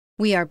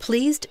We are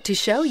pleased to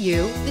show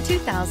you the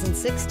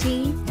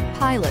 2016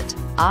 Pilot.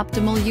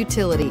 Optimal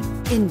utility,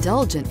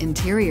 indulgent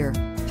interior,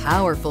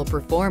 powerful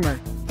performer.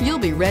 You'll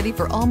be ready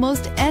for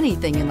almost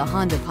anything in the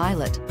Honda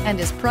Pilot and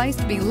is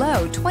priced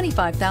below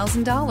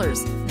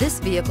 $25,000. This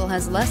vehicle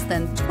has less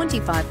than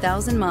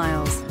 25,000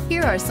 miles.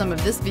 Here are some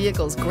of this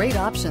vehicle's great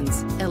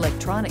options: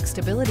 electronic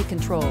stability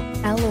control,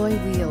 alloy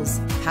wheels,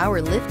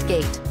 power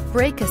liftgate,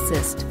 brake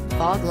assist,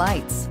 fog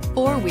lights,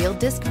 four-wheel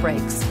disc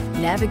brakes,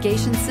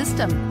 navigation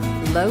system,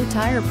 low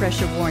tire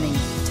pressure warning,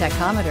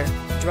 tachometer,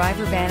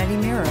 driver vanity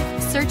mirror.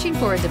 Searching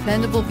for a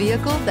dependable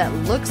vehicle that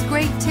looks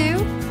great too?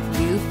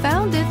 You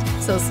found it,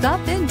 so stop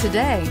in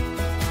today.